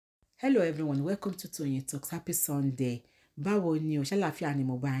Hello everyone, welcome to Toyeen Talks. Happy Sunday. Báwo ni o, ṣàlàáfíà ni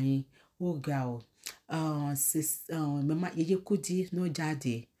mo bá yín. Ó ga o. Mama Yeye Kudi no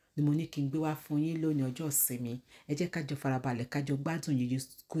jáde ni mo ní kí n gbé wá fún yín lónìí ọjọ́ ìsinmi. Ẹ jẹ́ ká jọ farabalẹ̀ ká jọ gbádùn Yeye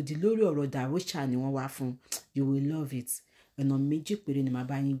Kudi lórí ọ̀rọ̀ Darosha ni wọ́n wá fún. You will love it. Ọ̀nà méjì péré ni màá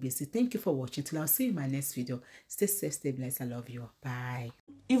bá yín gbé sí. Thank you for watching. Till I'll see you in my next video. Stay safe, stay blessed. I love you. Bye.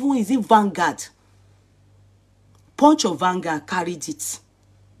 Even is it Vanguard? Punch of Vanguard carried it.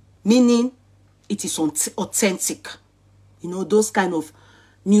 Meaning it is authentic. You know, those kind of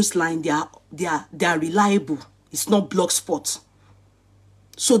news line, they are reliable. It's not blogspot.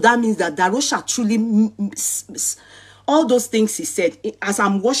 So that means that Darosha truly, all those things he said, as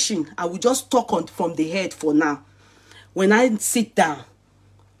I'm watching, I will just talk on from the head for now. When I sit down,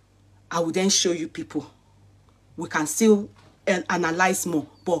 I will then show you people. We can still analyze more,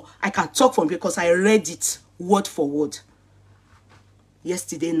 but I can talk from because I read it word for word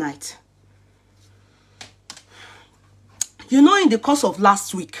yesterday night. You know, in the course of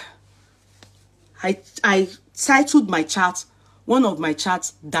last week, I titled my chat, one of my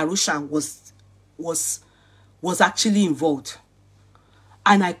chats, Darosha was actually involved.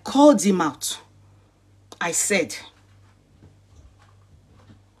 And I called him out. I said,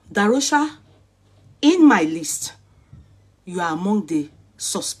 Darosha, in my list, you are among the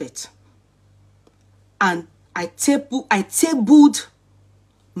suspects. And I tabled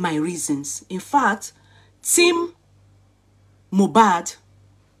my reasons. In fact, Team Mohbad,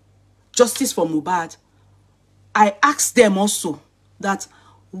 Justice for Mohbad, I asked them also that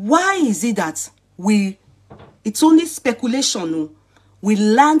why is it that it's only speculation, we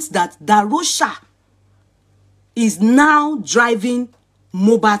learned that Darosha is now driving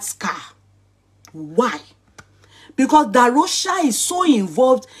Mohbad's car. Why? Because Darosha is so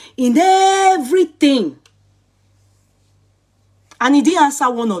involved in everything. And he didn't answer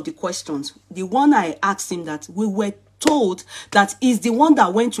one of the questions. The one I asked him that we were told that is the one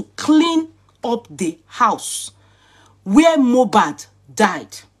that went to clean up the house where Mohbad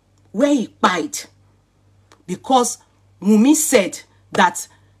died, where he died. Because Wunmi said that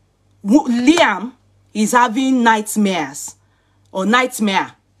Liam is having nightmares or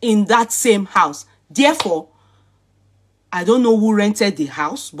nightmare in that same house. Therefore, I don't know who rented the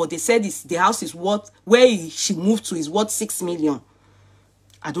house, but they said the house is worth, where she moved to is worth 6 million.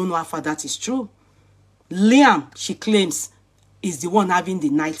 I don't know how far that is true. Liam, she claims, is the one having the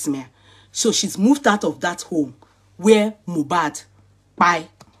nightmare. So she's moved out of that home where Mohbad died.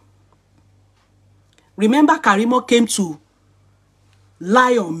 Remember, Karimo came to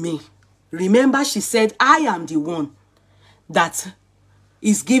lie on me. Remember, she said, I am the one that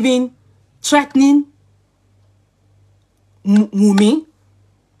is threatening Wunmi.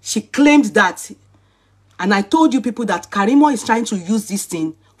 She claimed that, and I told you people that Karimo is trying to use this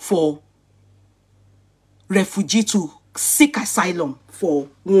thing for refugee to seek asylum for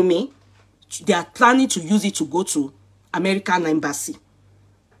Wunmi. They are planning to use it to go to American embassy.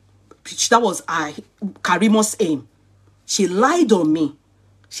 That was Karimo's aim. She lied on me.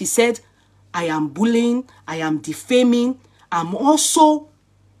 She said, I am bullying, I am defaming, I'm also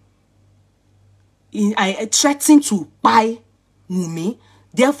threatening to buy Wunmi.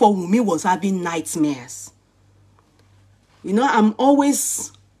 Therefore, Wunmi was having nightmares. You know, I'm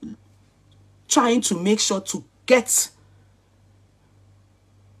always trying to make sure to get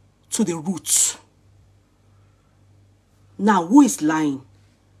to the roots. Now, who is lying?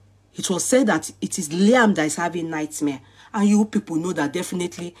 It was said that it is Liam that is having nightmare. And you people know that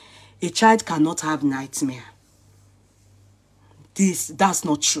definitely a child cannot have nightmare. That's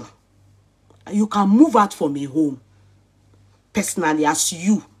not true. You can move out from a home, personally, as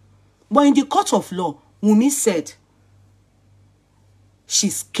you. But in the court of law, Wunmi said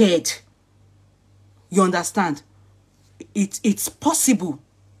she's scared. You understand? It's possible.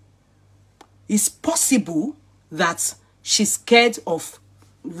 It's possible that she's scared of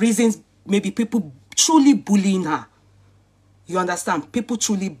reasons, maybe people truly bullying her. You understand? People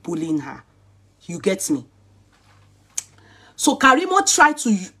truly bullying her. You get me? So Karimo tried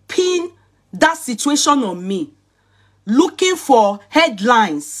to pin that situation on me, looking for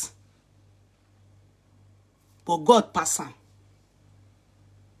headlines. But God pass her.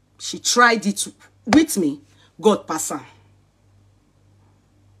 She tried it with me. God pass her.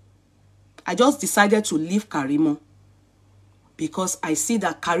 I just decided to leave Karimo because I see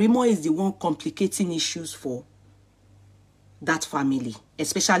that Karimo is the one complicating issues for that family,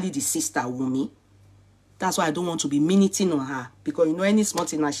 especially the sister Wunmi. That's why I don't want to be minuting on her, because you know, any small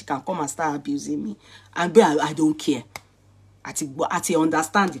thing she can come and start abusing me, and I don't care. I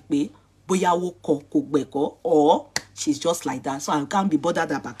understand it, or she's just like that. So I can't be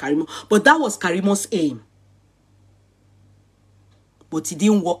bothered about Karimo. But that was Karimo's aim. But it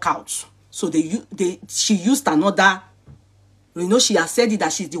didn't work out. So she used another, you know, she has said it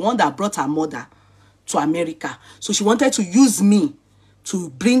that she's the one that brought her mother to America. So she wanted to use me to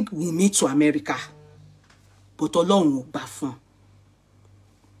bring Wunmi to America. But Ọlọ́run ò gbà fún.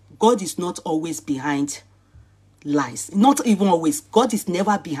 God is not always behind lies. Not even always. God is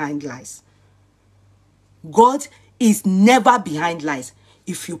never behind lies. God is never behind lies.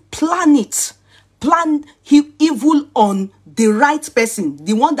 If you plan it, plan evil on the right person,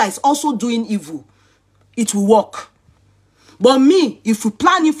 the one that is also doing evil, it will work. But me, if you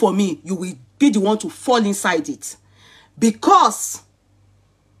plan it for me, you will be the one to fall inside it. Because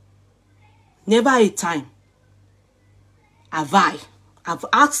never a time I've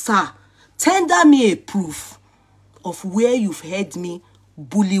asked her, tender me a proof of where you've heard me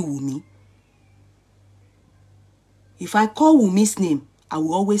bully Wunmi. If I call Wunmi's name, I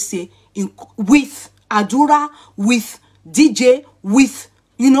will always say, with Adura, with DJ, with,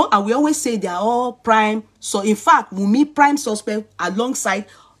 you know, I will always say they are all prime. So in fact, Wunmi prime suspect alongside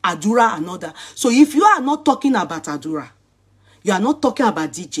Adura and other. So if you are not talking about Adura, you are not talking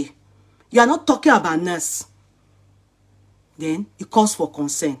about DJ, you are not talking about nurse, then it calls for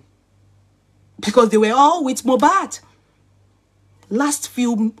concern. Because they were all with Mohbad. Last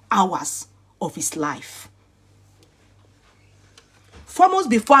few hours of his life. Foremost,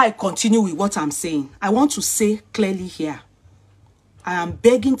 before I continue with what I'm saying, I want to say clearly here, I am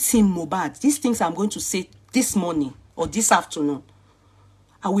begging Team Mohbad, these things I'm going to say this morning or this afternoon,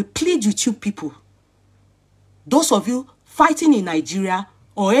 I will plead with you people, those of you fighting in Nigeria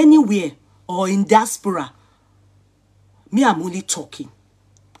or anywhere or in diaspora, me, I'm only talking.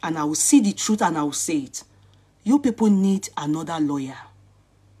 And I will see the truth and I will say it. You people need another lawyer.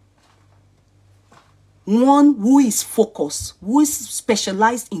 One who is focused, who is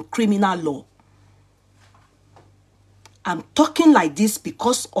specialized in criminal law. I'm talking like this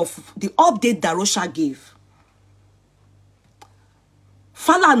because of the update Darosha gave.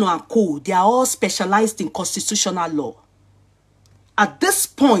 Falano and Co, they are all specialized in constitutional law. At this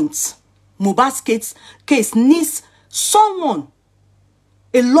point, Mohbad's case needs someone,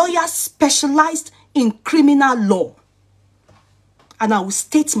 a lawyer specialized in criminal law. And I will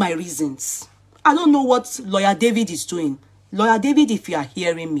state my reasons. I don't know what Lawyer David is doing. Lawyer David, if you are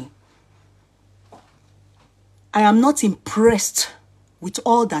hearing me, I am not impressed with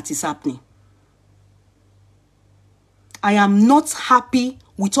all that is happening. I am not happy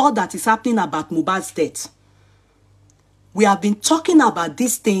with all that is happening about Mohbad's death. We have been talking about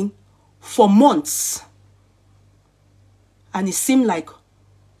this thing for months. And it seemed like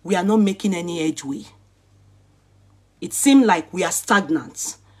we are not making any headway. It seemed like we are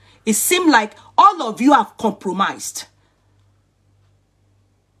stagnant. It seemed like all of you have compromised.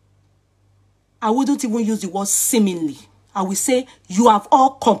 I wouldn't even use the word seemingly. I will say you have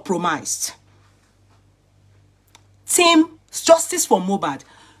all compromised. Team Justice for Mohbad,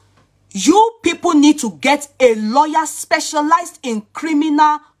 you people need to get a lawyer specialized in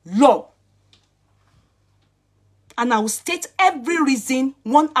criminal law. And I will state every reason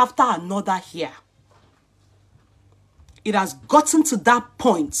one after another here. It has gotten to that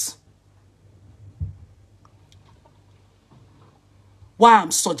point why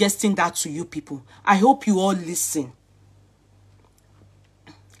I'm suggesting that to you people. I hope you all listen.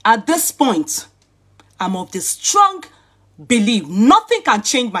 At this point, I'm of the strong belief nothing can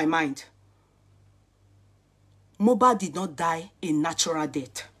change my mind. Mohbad did not die a natural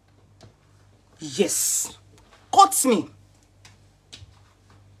death. Yes. Cut me.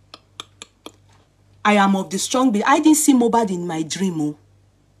 I am of the strong belief. I didn't see Mohbad in my dream. Oh.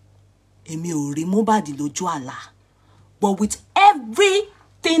 Èmi ò rí Mohbad lójú àlá. But with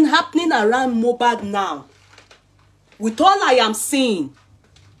everything happening around Mohbad now, with all I am seeing,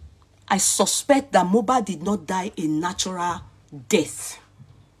 I suspect that Mohbad did not die a natural death.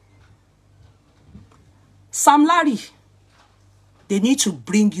 Sam Larry, they need to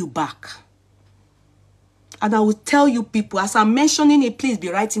bring you back. And I will tell you people, as I'm mentioning it, please be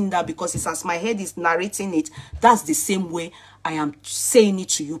writing that because it's as my head is narrating it. That's the same way I am saying it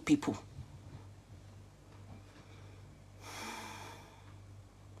to you people.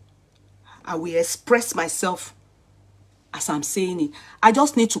 I will express myself as I'm saying it. I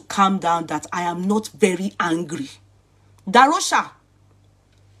just need to calm down that I am not very angry. Darosha,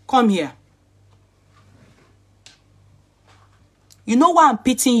 come here. You know why I'm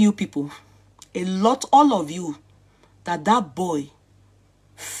pitying you people? A lot, all of you, that boy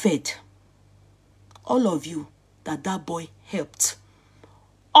fed. All of you, that boy helped.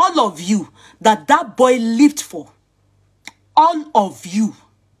 All of you, that boy lived for. all of you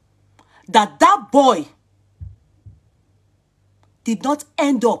that boy did not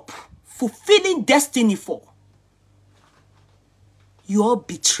end up fulfilling destiny for. You all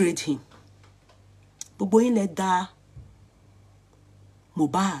betrayed him. Gbogbo yín lẹ dá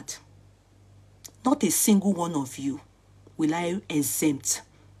Mohbad. Not a single one of you will I exempt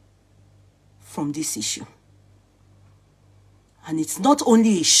from this issue. And it's not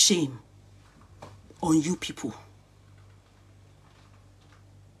only a shame on you people.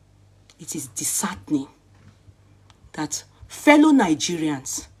 It is disheartening that fellow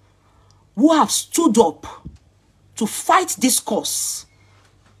Nigerians who have stood up to fight this cause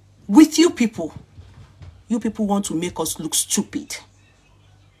with you people want to make us look stupid.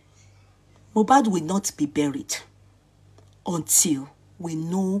 Mohbad will not be buried until we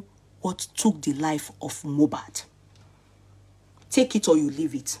know what took the life of Mohbad. Take it or you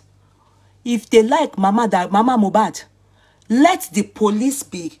leave it. If they like Mama Mohbad, let the police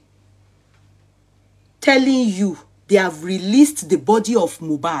be telling you they have released the body of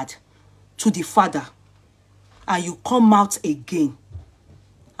Mohbad to the father, and you come out again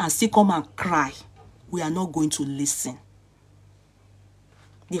and still come and cry. We are not going to listen.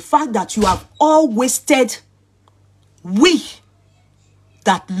 The fact that you have all wasted, we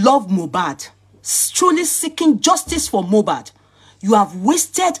that love Mohbad, truly seeking justice for Mohbad, you have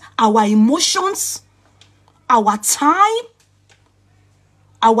wasted our emotions, our time,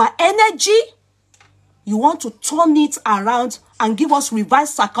 our energy. You want to turn it around and give us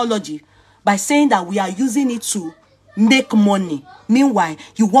reverse psychology by saying that we are using it to make money. Meanwhile,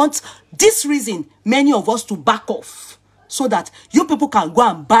 you want this reason many of us to back off so that you people can go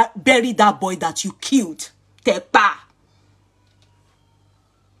and bury that boy that you killed. Tepa.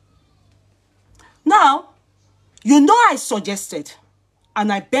 Now, you know I suggested,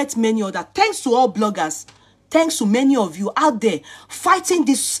 and I bet many other, thanks to all bloggers, thanks to many of you out there fighting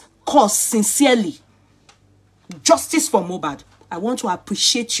this cause sincerely, justice for Mohbad. I want to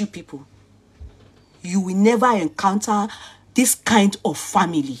appreciate you people. You will never encounter this kind of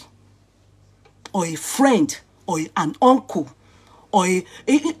family, or a friend, or an uncle, or a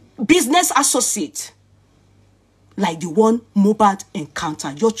business associate like the one Mohbad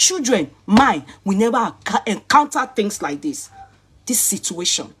encountered. Your children, mine, will never encounter things like this. This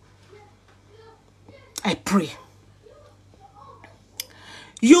situation. I pray.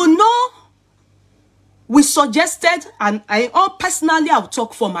 You know, we suggested, and I'll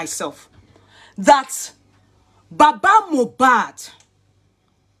talk for myself, that Baba Mohbad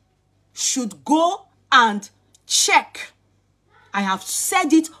should go and check. I have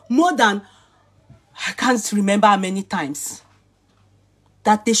said it more than, I can't remember how many times,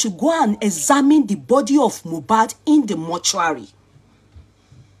 that they should go and examine the body of Mohbad in the mortuary.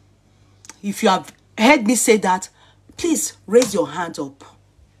 If you have heard me say that, please raise your hand up.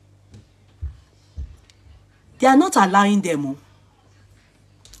 They are not allowing them.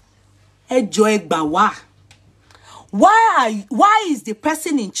 Why is the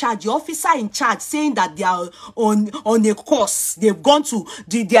person in charge, the officer in charge, saying that they are on a course? They've gone to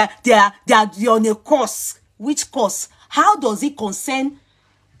they are on a course. Which course? How does it concern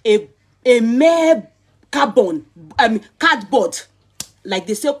a mere cardboard, like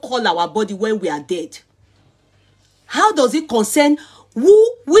they say, call our body when we are dead? How does it concern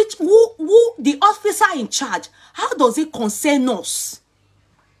who the officer in charge? How does it concern us?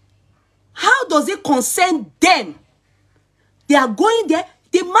 How does it concern them? They are going there.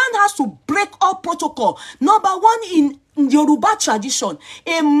 The man has to break all protocol. Number one, in Yoruba tradition,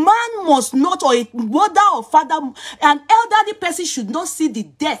 a man must not, or a mother or father, an elderly person should not see the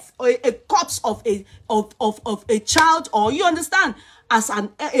death or a corpse of a child, or, you understand, as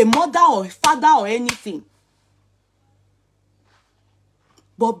a mother or a father or anything.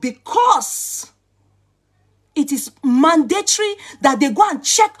 But because it is mandatory that they go and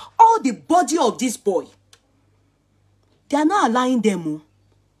check all the body of this boy, they are not allowing them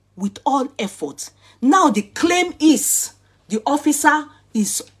with all effort. Now the claim is the officer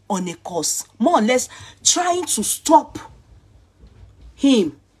is on a course, more or less trying to stop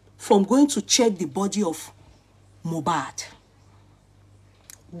him from going to check the body of Mohbad.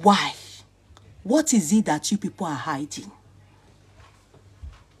 Why? What is it that you people are hiding?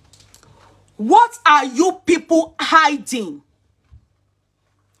 What are you people hiding?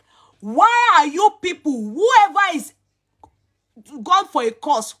 Why are you people, whoever is gone for a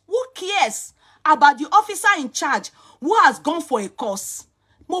course, who cares about the officer in charge who has gone for a course?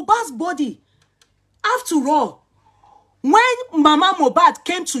 Mohbad's body. After all, when Mama Mohbad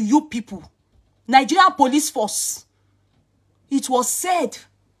came to you people, Nigeria Police Force, it was said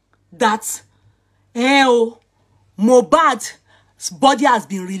that, Mohbad's body has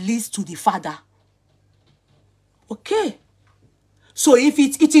been released to the father. Okay. So if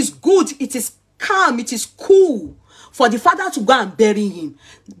it is good, it is calm, it is cool for the father to go and bury him.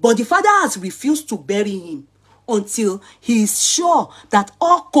 But the father has refused to bury him until he is sure that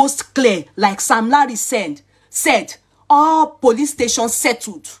all coast clear, like Sam Larry said, all police stations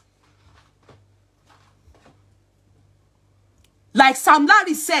settled. Like Sam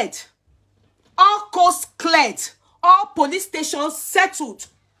Larry said, all coast cleared, all police stations settled.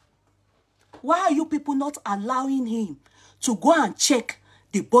 Why are you people not allowing him to go and check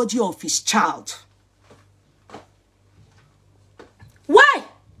the body of his child? Why?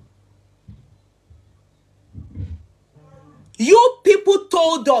 You people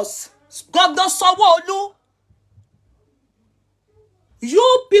told us, Governor Sanwo-Olu,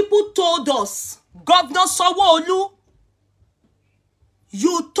 you people told us, Governor Sanwo-Olu,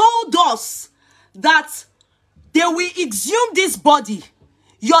 you told us that they will exhume this body.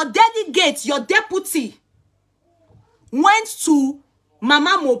 Your delegate, your deputy, went to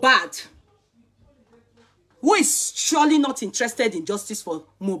Mama Mohbad, who is surely not interested in justice for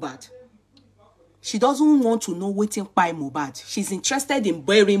Mohbad. She doesn't want to know waiting by Mohbad. She's interested in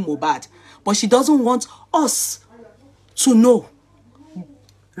burying Mohbad, but she doesn't want us to know.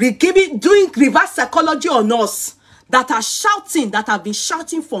 Doing reverse psychology on us that are shouting, that have been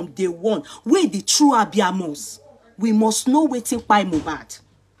shouting from day one. We the true Abiamos. We must know waiting by Mohbad.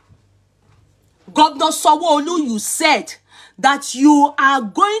 Governor Sanwo-Olu, you said that you are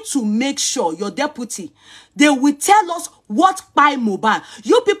going to make sure, your deputy, they will tell us what by Mohbad.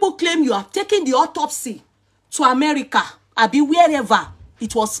 You people claim you have taken the autopsy to America, Abi, wherever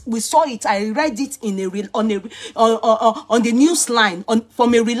it was. We saw it. I read it in on the news line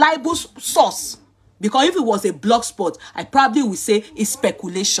from a reliable source. Because if it was a blog spot, I probably would say it's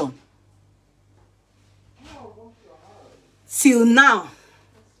speculation. Till now,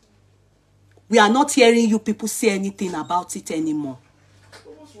 we are not hearing you people say anything about it anymore.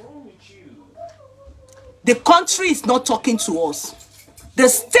 What's wrong with you? The country is not talking to us. The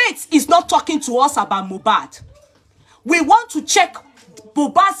state is not talking to us about Mohbad. We want to check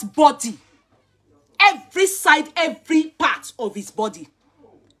Mohbad's body. Every side, every part of his body.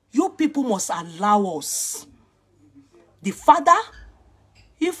 You people must allow us. The father,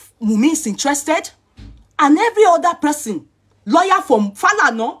 if Mumi is interested, and every other person, lawyer from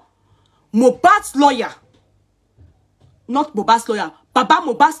Falana, Mohbad's lawyer, not Mohbad's lawyer, Baba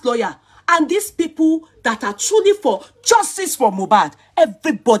Mohbad's lawyer, and these people that are truly for justice for Mohbad,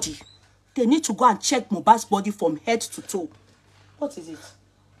 everybody, they need to go and check Mohbad's body from head to toe. What is it?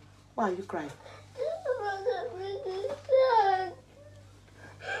 Why are you crying?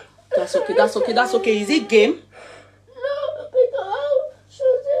 That's okay, that's okay, that's okay. Is it game? No, because she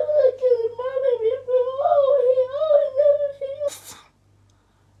was killing mommy before.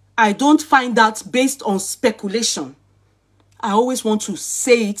 I don't find that based on speculation. I always want to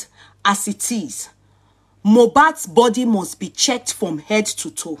say it as it is. Mohbad's body must be checked from head to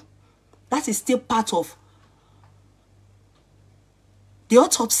toe. That is still part of the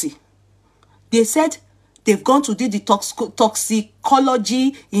autopsy. They said they've gone to do the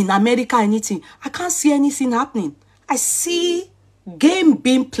toxicology in America, anything. I can't see anything happening. I see game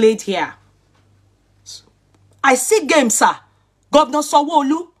being played here. I see game, sir. Governor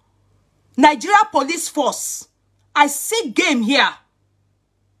Sanwo-Olu, Nigeria Police Force. I see game here.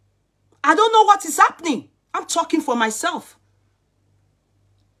 I don't know what is happening. I'm talking for myself.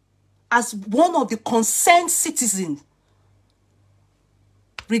 As one of the concerned citizens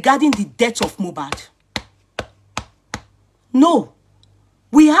regarding the death of Mohbad. No.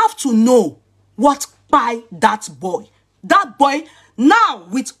 We have to know what by that boy. That boy, now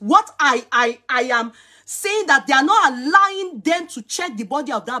with what I am saying that they are not allowing them to check the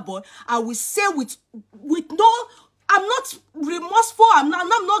body of that boy, I will say with no, I'm not remorseful, I'm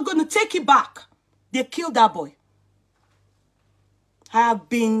not going to take it back. They killed that boy. I have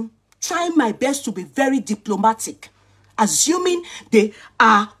been trying my best to be very diplomatic, assuming they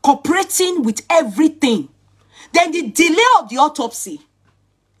are cooperating with everything. Then the delay of the autopsy,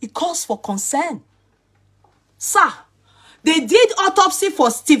 it calls for concern. Sir, they did autopsy for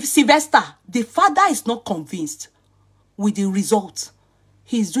Sylvester. The father is not convinced with the result.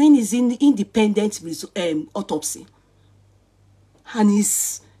 He's doing his independent autopsy. And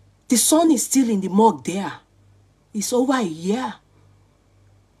the son is still in the morgue there. It's over a year.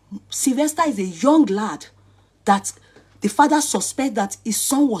 Sylvester is a young lad that the father suspects that his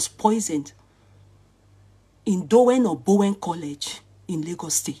son was poisoned in Dowen or Bowen College in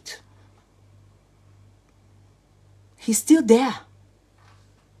Lagos State. He's still there.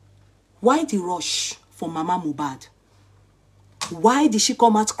 Why the rush for Mama Mohbad? Why did she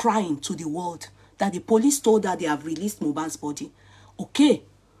come out crying to the world that the police told her they have released Mohbad's body? Okay,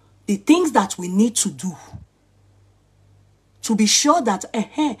 the things that we need to do to be sure that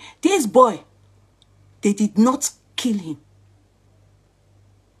this boy, they did not kill him.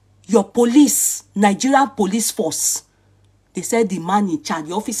 Your police, Nigerian police force, they said the man in charge,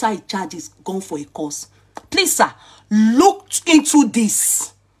 the officer in charge is gone for a course. Please, sir, look into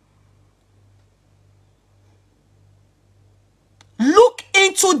this. Look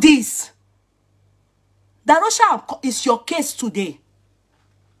into this. Darosha is your case today.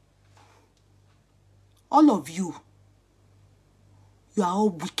 All of you, you are all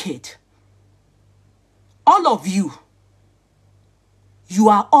wicked. All of you, you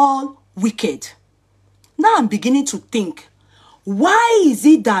are all wicked. Now I'm beginning to think, why is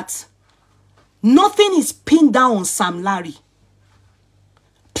it that nothing is pinned down on Sam Larry?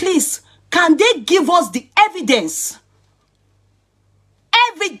 Please, can they give us the evidence?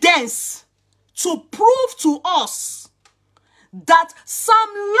 Evidence to prove to us that Sam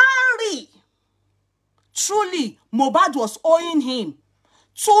Larry, truly, Mohbad was owing him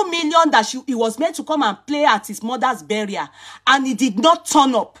 2 million that he was meant to come and play at his mother's burial, and he did not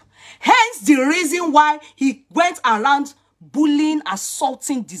turn up. Hence the reason why he went around bullying,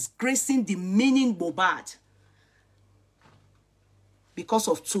 assaulting, disgracing, demeaning Mohbad. Because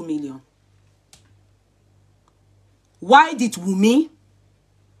of 2 million. Why did Wunmi,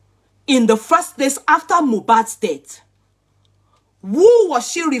 in the first place after Mohbad's death, who was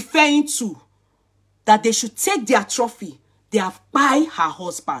she referring to that they should take their trophy? They have by her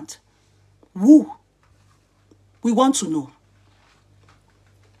husband. Who? We want to know.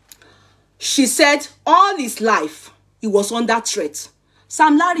 She said all his life he was under threat.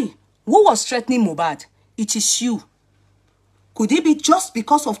 Sam Larry, who was threatening Mohbad? It is you. Could it be just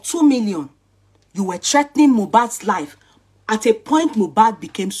because of 2 million you were threatening Mohbad's life? At a point, Mohbad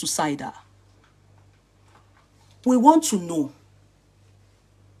became suicidal. We want to know.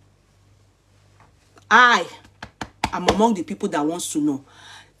 I am among the people that wants to know.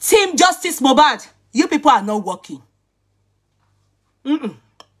 Team Justice Mohbad, you people are not working.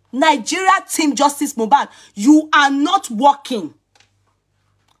 Nigeria Team Justice Mohbad, you are not working.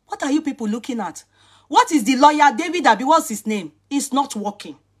 What are you people looking at? What is the lawyer, David Abi, what's his name? He's not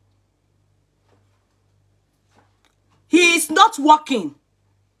working. He is not working.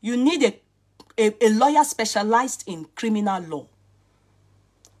 You need a lawyer specialized in criminal law.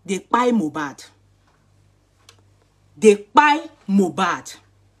 They buy Mohbad. They buy Mohbad.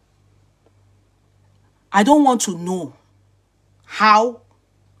 I don't want to know how,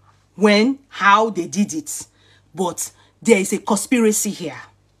 when, how they did it. But there is a conspiracy here.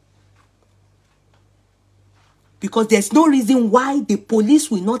 Because there's no reason why the police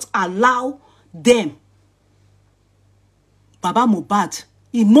will not allow them. Baba Mohbad,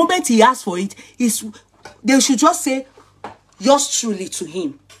 the moment he asks for it, they should just say, yours truly to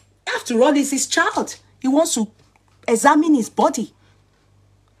him. After all, it's his child. He wants to examine his body.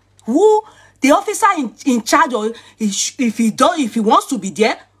 Who, the officer in charge, or if he wants to be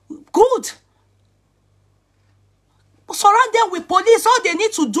there, good. Surround them with police. All they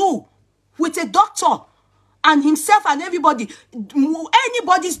need to do with a doctor and himself and everybody.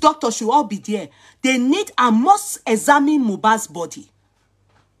 Anybody's doctor should all be there. They need and must examine Mohbad's body.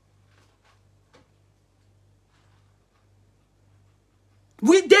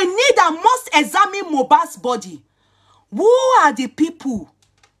 They need and must examine Mohbad's body. Who are the people?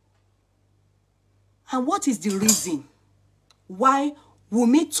 And what is the reason why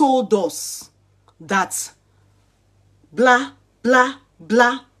Wunmi told us that blah, blah,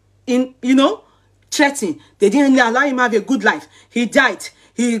 blah, threatening. They didn't allow him to have a good life. He died.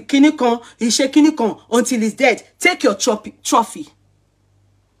 He kinikon until he's dead. Take your trophy.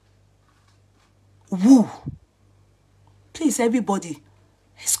 Woo. Please, everybody.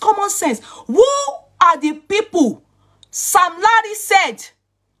 It's common sense. Who are the people? Sam Larry said,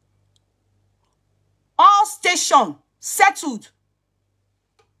 all station settled.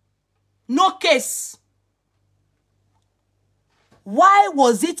 No case. Why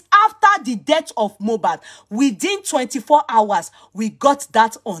was it after the death of Mohbad, within 24 hours, we got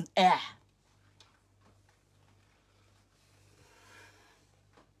that on air?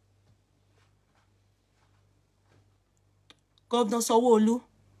 Governor Sanwo-Olu,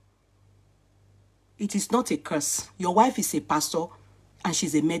 it is not a curse. Your wife is a pastor and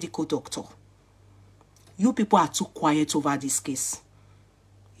she's a medical doctor. You people are too quiet over this case.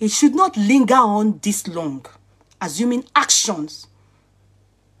 It should not linger on this long, assuming actions.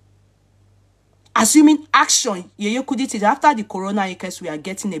 Assuming action, Yeye Kudi, after the corona case, we are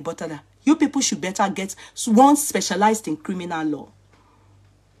getting a better You people should better get one specialized in criminal law.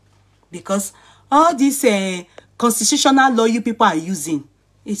 Because all this constitutional law you people are using,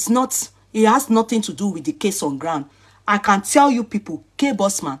 it has nothing to do with the case on ground. I can tell you people,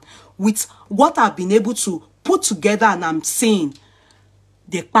 K-Bossman, with what I've been able to put together and I'm saying,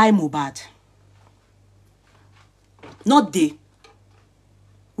 they kpai Mohbad. Not they.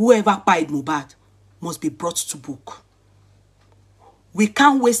 Whoever kpai Mohbad must be brought to book. We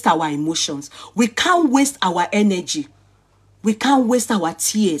can't waste our emotions. We can't waste our energy. We can't waste our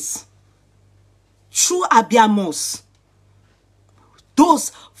tears. True abiamos,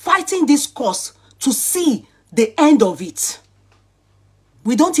 those fighting this cause to see the end of it.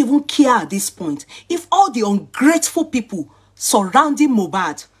 We don't even care at this point. If all the ungrateful people surrounding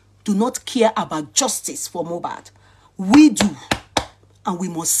Mohbad do not care about justice for Mohbad, we do. And we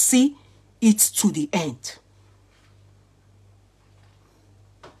must see it to the end.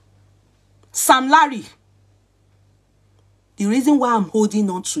 Sam Larry, the reason why I'm holding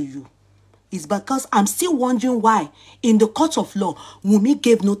on to you is because I'm still wondering why in the court of law, Wunmi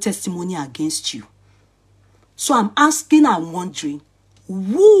gave no testimony against you. So I'm asking and wondering,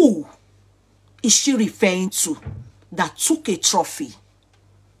 who is she referring to that took a trophy?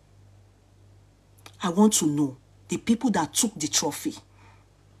 I want to know the people that took the trophy.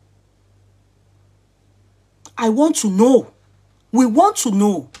 I want to know. We want to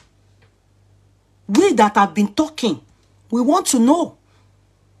know. We that have been talking, we want to know.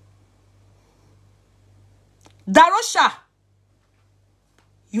 Darosha,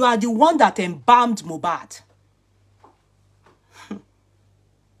 you are the one that embalmed Mohbad.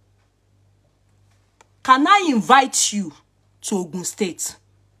 Can I invite you to Ogun State?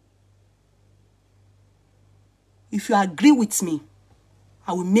 If you agree with me,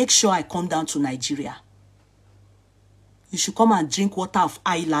 I will make sure I come down to Nigeria. You should come and drink water of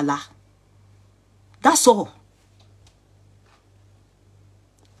Ailala. That's all.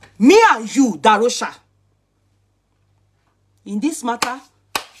 Me and you, Darosha. In this matter,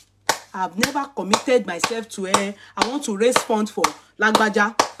 I've never committed myself to I want to raise funds for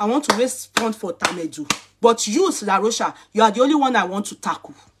Lagbara. I want to raise funds for Tamedu. But you, Darosha, you are the only one I want to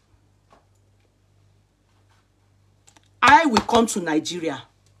tackle. I will come to Nigeria.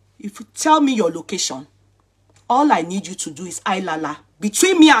 If you tell me your location, all I need you to do is Ailala.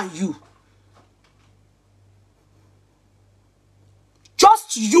 Between me and you.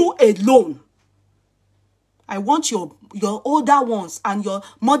 Just you alone. I want your older ones and your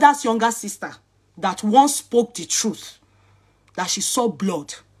mother's younger sister that once spoke the truth, that she saw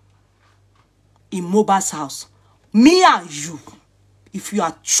blood in Mohbad's house. Me and you, if you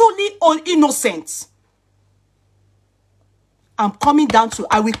are truly innocent, I'm coming down to,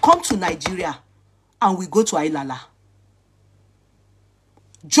 I will come to Nigeria and we go to Ailala.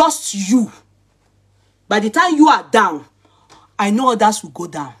 Just you. By the time you are down, I know others will go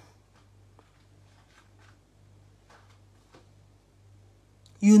down.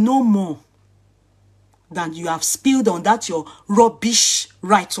 You know more than you have spilled on that your rubbish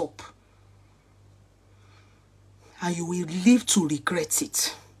write-up. And you will live to regret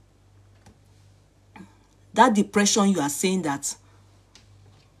it. That depression you are saying that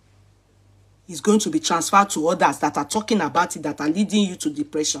is going to be transferred to others that are talking about it, that are leading you to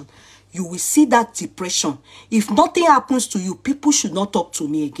depression. You will see that depression. If nothing happens to you, people should not talk to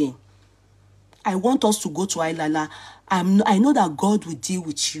me again. I want us to go to Ailala. I know that God will deal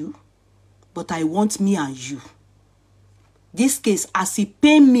with you, but I want me and you. This case, as he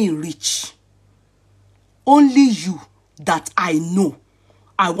pay me rich, only you that I know,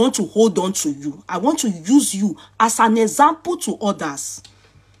 I want to hold on to you. I want to use you as an example to others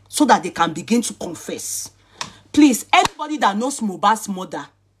so that they can begin to confess. Please, anybody that knows Mohbad's mother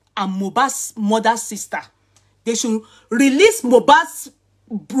and Mohbad's mother's sister, they should release Mohbad's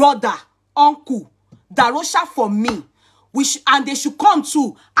brother, uncle, Darosha for me. And they should come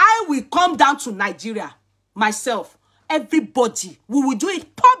too. I will come down to Nigeria myself. Everybody. We will do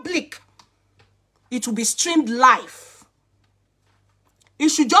it public. It will be streamed live. You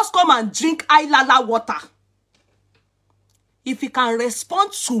should just come and drink Ailala water. If he can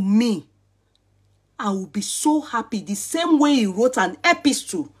respond to me, I will be so happy. The same way he wrote an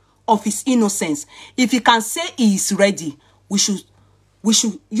epistle of his innocence. If he can say he is ready,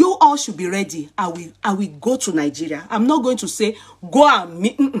 you all should be ready. I will go to Nigeria. I'm not going to say, go and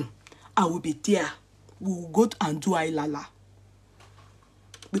meet. I will be there. We will go and do Ailala.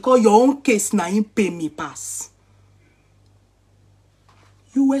 Because your own case now you pay me pass.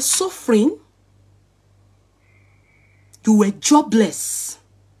 You were suffering. You were jobless.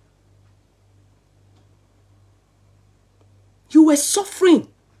 You were suffering.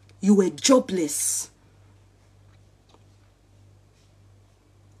 You were jobless.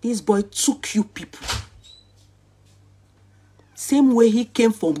 This boy took you people. Same way he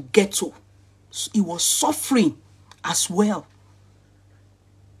came from ghetto. He was suffering as well.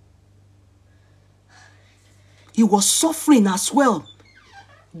 He was suffering as well.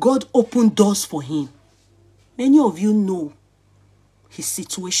 God opened doors for him. Many of you know his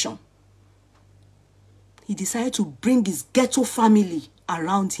situation. He decided to bring his ghetto family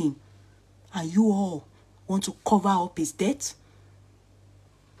around him. And you all want to cover up his debt?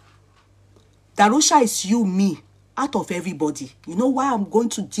 Darosha is you, me, out of everybody. You know why I'm going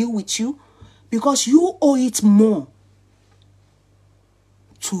to deal with you? Because you owe it more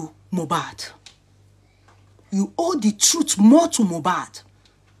to Mohbad. You owe the truth more to Mohbad.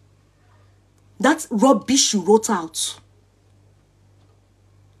 That rubbish you wrote out.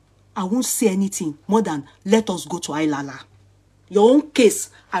 I won't say anything more than let us go to Ailala. Your own case,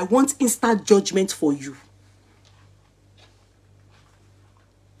 I want instant judgment for you.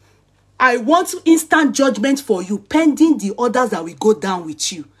 I want instant judgment for you, pending the orders that will go down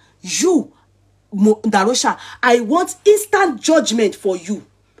with you. You, Darosha, I want instant judgment for you.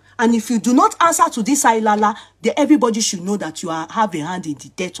 And if you do not answer to this Ailala, then everybody should know that you have a hand in the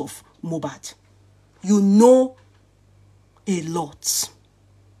death of Mohbad. You know a lot.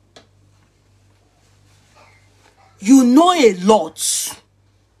 You know a lot.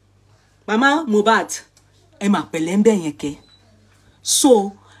 Mama Mohbad, Emma Pelembe Yeke.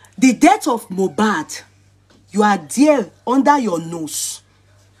 So, the death of Mohbad, you are there under your nose.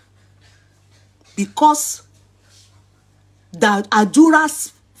 Because that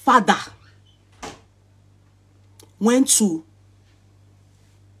Adura's father went to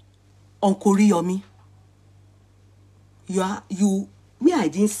Uncle Yomi. Me, I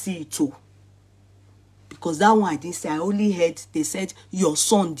didn't see it too. Because that one I didn't say. I only heard they said your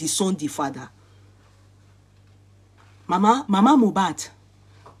son, the father. Mama Mohbad.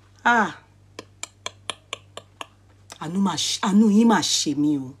 Anu him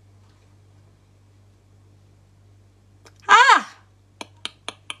ashemi o.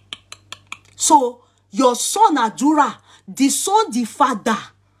 So your son Adura, the father,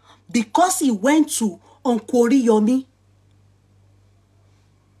 because he went to Uncle Yomi.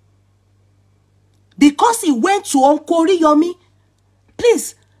 Because he went to Uncle Yomi.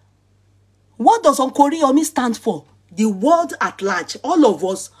 Please, what does Uncle Yomi stand for? The world at large, all of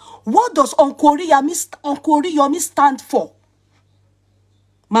us. What does Uncle Yomi stand for?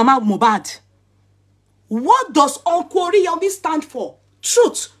 Mama Mohbad. What does Uncle Yomi stand for?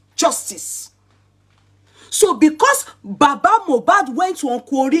 Truth, justice. So because Baba Mohbad went to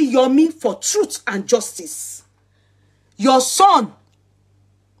Uncle Yomi for truth and justice, your son,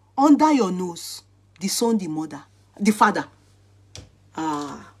 under your nose, the son, the mother, the father.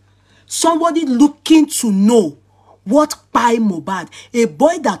 Somebody looking to know what by Mohbad, a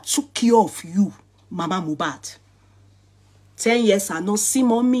boy that took care of you, Mama Mohbad. 10 years I not see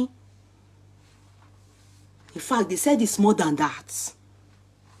mommy. In fact, they said it's more than that.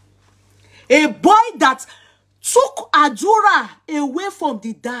 A boy that took Adura away from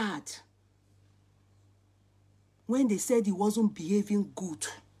the dad. When they said he wasn't behaving good,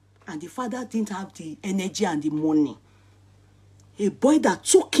 and the father didn't have the energy and the money. A boy that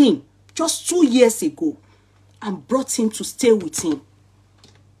took him just 2 years ago and brought him to stay with him.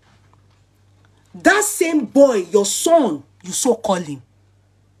 That same boy, your son, you so call him,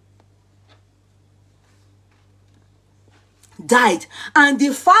 died. And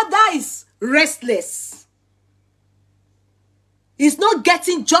the father is restless. He's not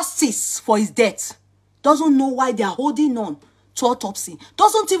getting justice for his death. Doesn't know why they are holding on to autopsy.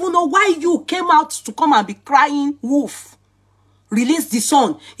 Doesn't even know why you came out to come and be crying wolf. Release the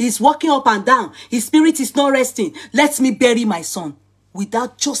son. He's walking up and down. His spirit is not resting. Let me bury my son.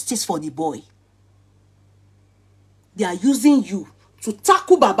 Without justice for the boy. They are using you to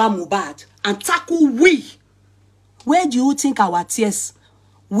tackle Baba Mohbad and tackle we. Where do you think our tears?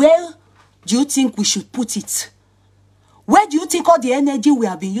 Where do you think we should put it? Where do you think all the energy we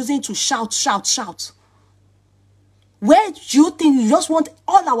have been using to shout, shout, shout? Where do you think you just want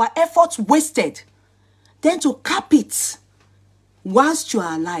all our efforts wasted? Then to cap it whilst you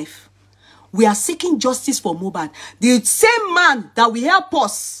are alive. We are seeking justice for Mohbad. The same man that will help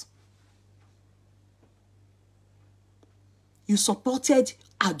us. You supported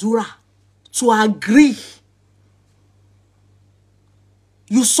Adura to agree.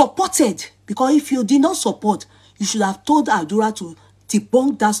 You supported. Because if you did not support, you should have told Adura to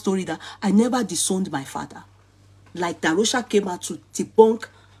debunk that story that I never disowned my father. Like Darosha came out to debunk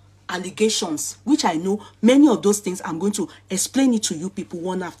allegations, which I know many of those things, I'm going to explain it to you people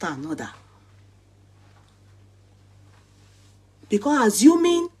one after another. Because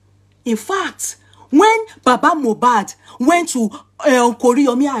assuming, in fact, when Baba Mohbad went to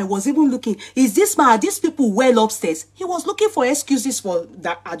Koriyomi, I was even looking, is this man, are these people well upstairs? He was looking for excuses for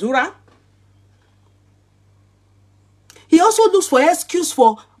the Adura. He also looks for excuse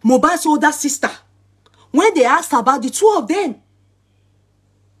for Mohbad's older sister. When they asked about the two of them,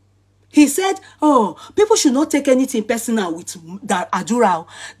 he said, oh, people should not take anything personal with the Adura.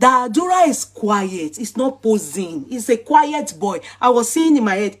 The Adura is quiet. It's not posing. He's a quiet boy. I was saying in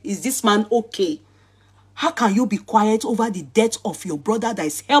my head, is this man okay? How can you be quiet over the death of your brother that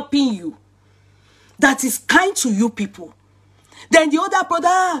is helping you? That is kind to you people. Then the other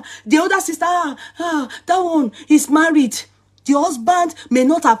brother, the other sister, that one is married. The husband may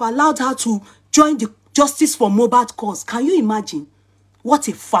not have allowed her to join the Justice for Mohbad cause. Can you imagine? What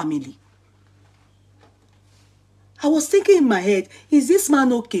a family. I was thinking in my head, is this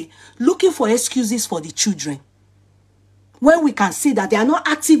man okay? Looking for excuses for the children. When we can see that they are not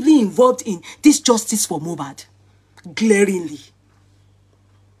actively involved in this Justice for Mohbad. Glaringly.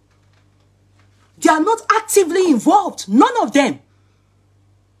 They are not actively involved. None of them.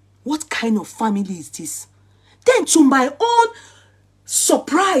 What kind of family is this? Then to my own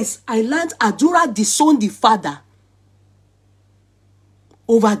surprise, I learned Adura disowned the father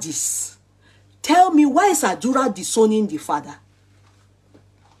over this. Tell me, why is Adura disowning the father?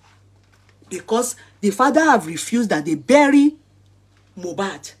 Because the father have refused that they bury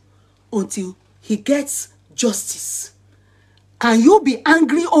Mohbad until he gets justice. Can you be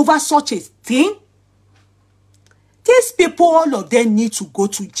angry over such a thing? These people, all of them need to go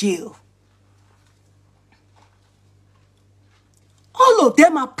to jail. All of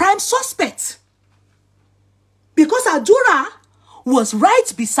them are prime suspects. Because Adura was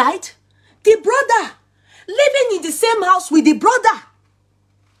right beside the brother, living in the same house with the brother.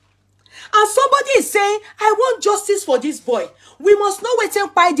 And somebody is saying, I want justice for this boy. We must not wait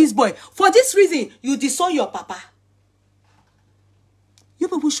and buy this boy. For this reason, you disown your papa. You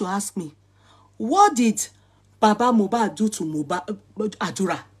people should ask me, what did Baba Mohbad do to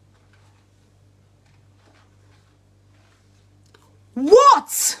Adura?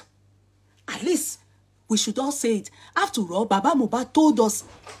 What? At least we should all say it. After all, Baba Mohbad told us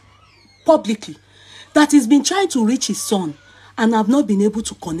publicly that he's been trying to reach his son and have not been able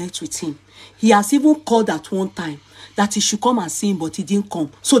to connect with him. He has even called at one time that he should come and see him, but he didn't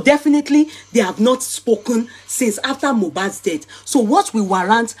come. So definitely they have not spoken since after Mohbad's death. So what will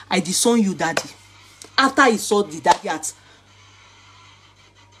warrant I disown you, daddy? After he saw the daddy at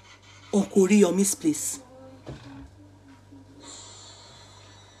Okoriyomi's place.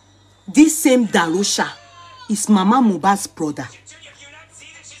 This same Darosha is Mama Mohbad's brother.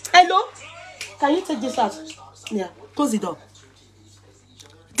 Hello? Can you take this out? Yeah, close the door.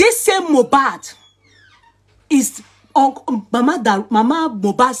 This same Mohbad is Mama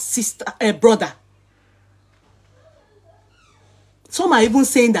Mohbad's sister, brother. Some are even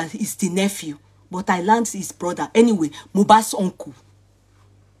saying that it's the nephew, but I learned his brother. Anyway, Mohbad's uncle.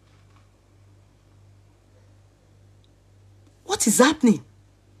 What is happening?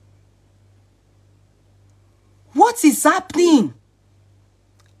 What is happening?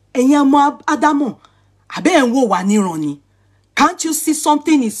 Adamo, can't you see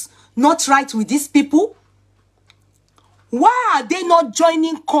something is not right with these people? Why are they not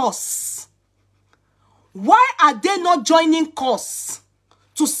joining cause? Why are they not joining cause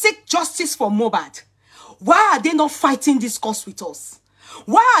to seek justice for Mohbad? Why are they not fighting this cause with us?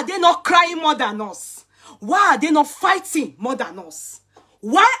 Why are they not crying more than us? Why are they not fighting more than us?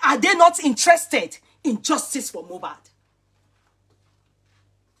 Why are they not interested in justice for Mohbad?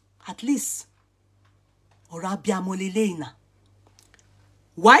 At least,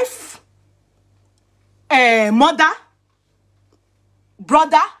 wife, mother,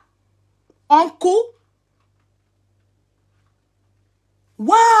 brother, uncle.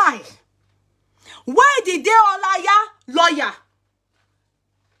 Why? Why did they all lawyer?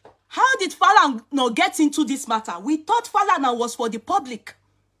 How did Falana get into this matter? We thought Falana was for the public.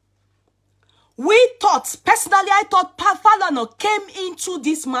 We thought, personally, I thought Falana came into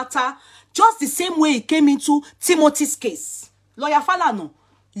this matter just the same way he came into Timothy's case. Lawyer Falana,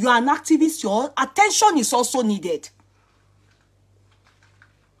 you are an activist. Your attention is also needed.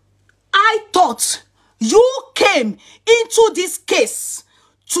 I thought you came into this case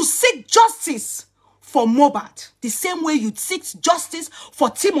to seek justice for Mohbad, the same way you seek justice for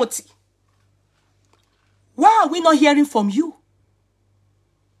Timothy. Why are we not hearing from you?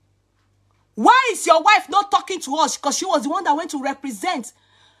 Why is your wife not talking to us? Because she was the one that went to represent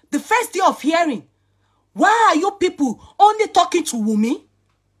The first day of hearing. Why are you people only talking to Wumi?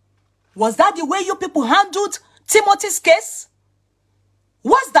 Was that the way you people handled Timothy's case?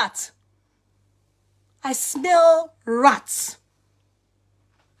 What's that? I smell rats.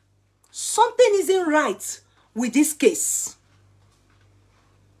 Something isn't right with this case.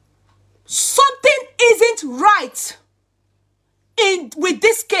 Something isn't right with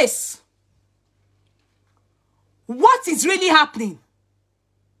this case. What is really happening?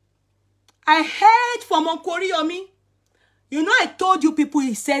 I heard from Uncle Yomi. You know, I told you people,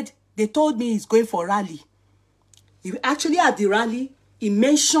 they told me he's going for rally. He actually at the rally, he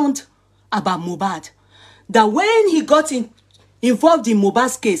mentioned about Mohbad. That when he got involved in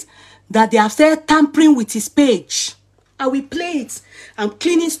Mohbad's case, that they have started tampering with his page. I will play it. I'm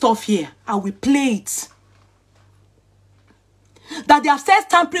cleaning stuff here. I will play it. That they have started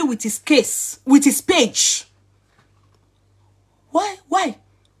tampering with his case, with his page. Why? Why?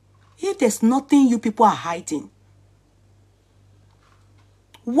 If there's nothing you people are hiding.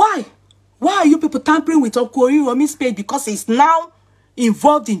 Why? Why are you people tampering with Uncle Yomi's page? Because he's now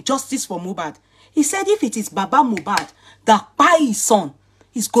involved in justice for Mohbad. He said if it is Baba Mohbad that by his son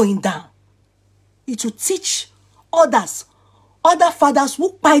is going down, it will teach others, other fathers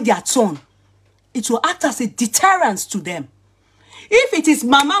who buy their son. It will act as a deterrence to them. If it is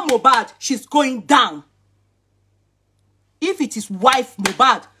Mama Mohbad, she's going down. If it is wife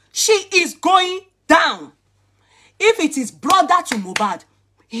Mohbad, she is going down. If it is brother to Mohbad,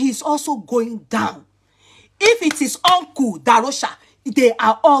 he is also going down. If it is uncle Darosha, they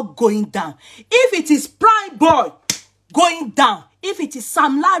are all going down. If it is Prime Boy, going down. If it is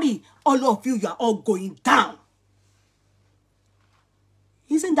Sam Larry, all of you, you are all going down.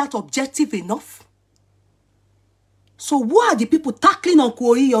 Isn't that objective enough? So who are the people tackling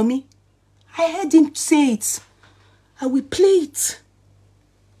Uncle Yomi? I heard him say it. I will play it.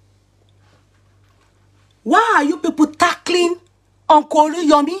 Why are you people tackling Uncle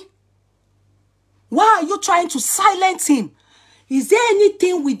Yomi? Why are you trying to silence him? Is there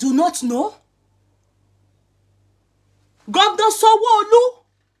anything we do not know? Governor Sanwo-Olu.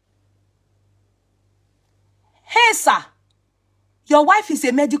 Hey, sir. Your wife is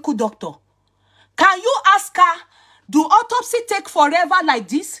a medical doctor. Can you ask her, do autopsy take forever like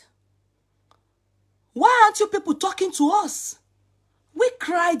this? Why aren't you people talking to us? We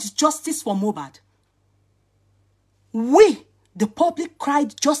cried justice for Mohbad. We, the public,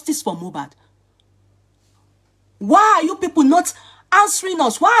 cried justice for Mohbad. Why are you people not answering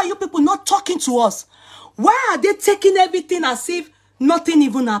us? Why are you people not talking to us? Why are they taking everything as if nothing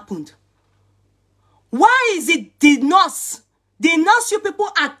even happened? Why is it the nurse you people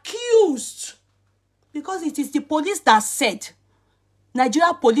accused? Because it is the police that said,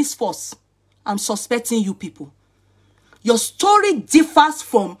 Nigeria Police Force, I'm suspecting you people. Your story differs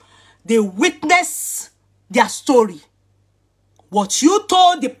from the witness, their story. What you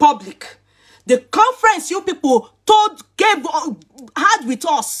told the public, the conference you people had with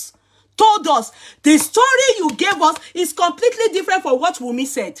us, told us, the story you gave us is completely different from what Wumi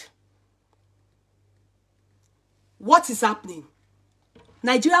said. What is happening?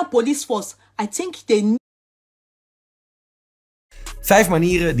 Nigerian Police Force, I think they... 5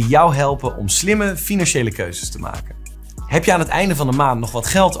 manieren die jou helpen om slimme financiële keuzes te maken. Heb je aan het einde van de maand nog wat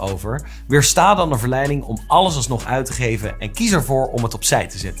geld over? Weersta dan de verleiding om alles alsnog uit te geven en kies ervoor om het opzij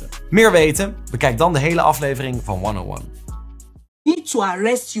te zetten. Meer weten? Bekijk dan de hele aflevering van 101. Need to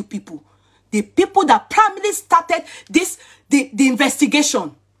arrest you people. The people that primarily started the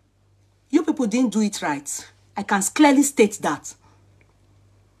investigation. You people didn't do it right. I can clearly state that.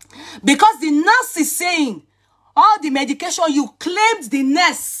 Because the nurse is saying, all the medication you claimed the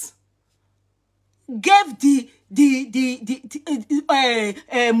nurse gave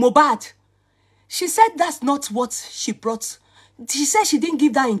Mohbad. She said that's not what she brought. She said she didn't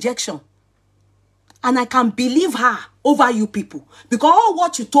give that injection. And I can believe her over you people. Because all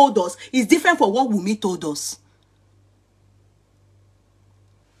what you told us is different from what Wumi told us.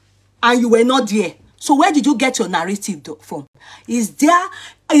 And you were not there. So where did you get your narrative from? Is there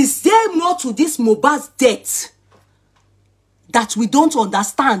more to this Mohbad's death that we don't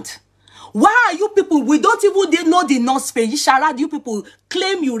understand? Why are you people, we don't even know the nurse page. Sharad, you people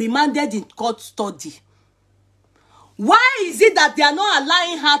claim you remanded in court study. Why is it that they are not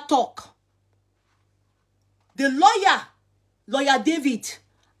allowing her talk? The lawyer David,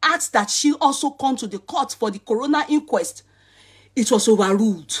 asked that she also come to the court for the coroner inquest. It was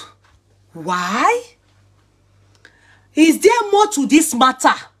overruled. Why? Is there more to this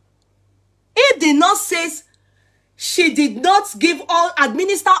matter? If the nurse says she did not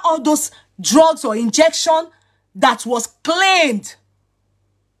administer all those drugs or injection that was claimed,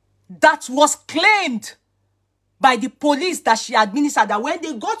 that was claimed by the police that she administered, that when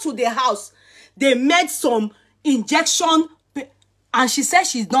they got to the house, they made some injection, and she said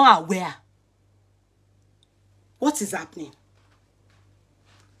she's not aware. What is happening?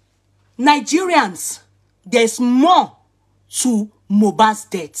 Nigerians, there's more to Mohbad's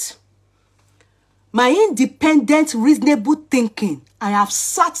death. My independent, reasonable thinking, I have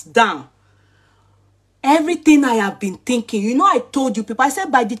sat down. Everything I have been thinking, you know, I told you people, I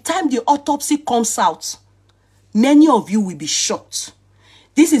said by the time the autopsy comes out, many of you will be shocked.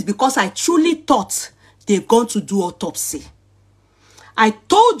 This is because I truly thought they've gone to do autopsy. I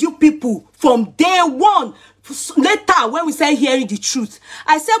told you people from day one, later when we started hearing the truth,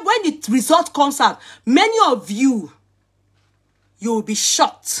 I said when the result comes out, many of you will be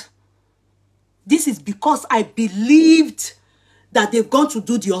shocked. This is because I believed that they've gone to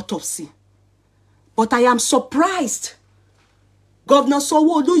do the autopsy. But I am surprised. Governor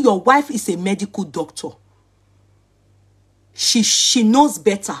Sanwo-Olu, your wife is a medical doctor. She knows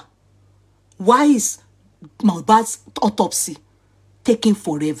better. Why is Mohbad's autopsy taking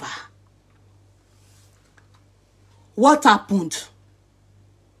forever? What happened?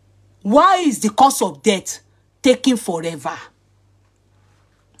 Why is the cause of death taking forever?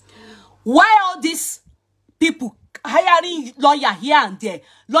 Why all these people hiring lawyer here and there?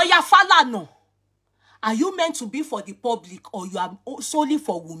 Lawyer Falana. Are you meant to be for the public or you are solely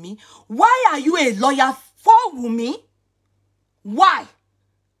for Wunmi? Why are you a lawyer for Wunmi? Why?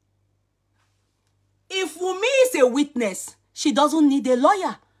 If Wunmi is a witness, she doesn't need a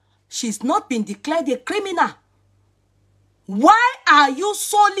lawyer. She's not been declared a criminal. Why are you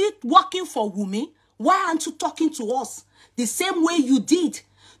solely working for Wunmi? Why aren't you talking to us the same way you did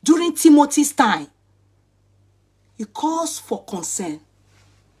during Timothy's time? It calls for concern.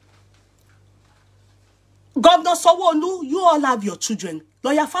 Governor Sanwo-Olu, you all have your children.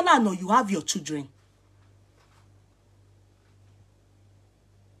 Lawyer Falana, you have your children.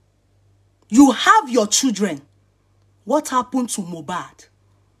 You have your children. What happened to Mohbad?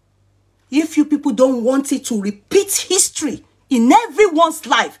 If you people don't want it to repeat history in everyone's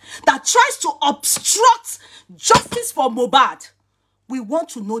life that tries to obstruct justice for Mohbad, we want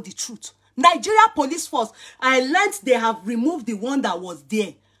to know the truth. Nigeria Police Force, I learned they have removed the one that was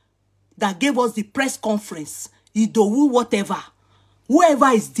there, that gave us the press conference. Idowu, whatever. Whoever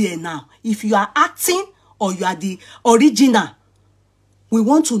is there now, if you are acting or you are the original, we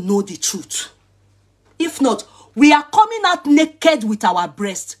want to know the truth. If not, we are coming out naked with our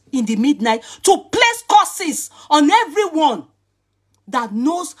breast in the midnight to place curses on everyone that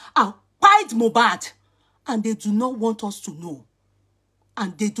knows our pied Mohbad, and they do not want us to know.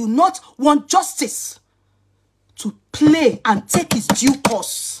 And they do not want justice to play and take its due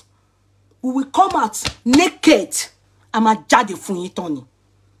course. We will come out naked. I'm a jade funyitoni.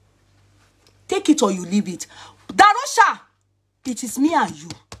 Take it or you leave it. Darosha, it is me and you.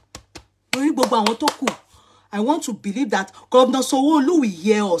 I want to believe that Governor Sanwo-Olu will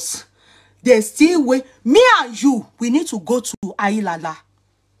hear us. There's still way. Me and you, we need to go to Ayilala.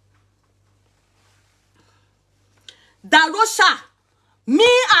 Darosha, me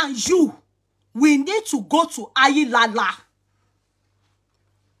and you, we need to go to Ayilala.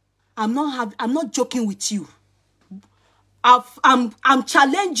 I'm not joking with you. I'm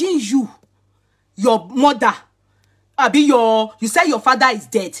challenging you, your mother. You say your father is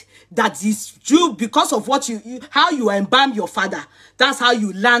dead. That is true because of what how you embalm your father. That's how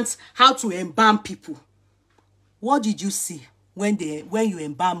you learned how to embalm people. What did you see when you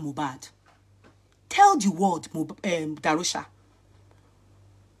embalm Mohbad? Tell the world, Darosha.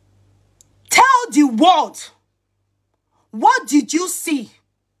 Tell the world. What did you see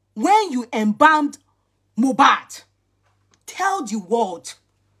when you embalmed Mohbad? Tell the world.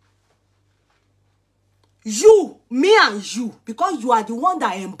 You, me and you, because you are the one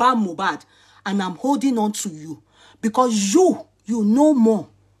that embalmed Mohbad, and I'm holding on to you. Because you know more.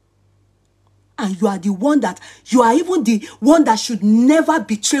 And you are the one that, you are even the one that should never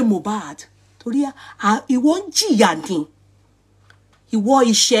betray Mohbad. Torí ìwọ jìyà ni. Ìwọ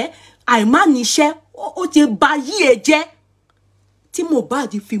iṣẹ́, àìmání iṣẹ́, ó ti ba yí ẹ jẹ́. Tí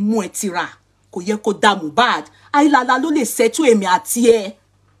Mohbad fi mú ẹ tira, kò yẹ kó dá Mohbad. Ayilala ló lè settle èmi àti ẹ.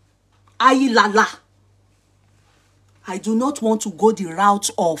 Ayilala. I do not want to go the route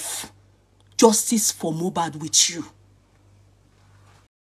of justice for Mohbad with you.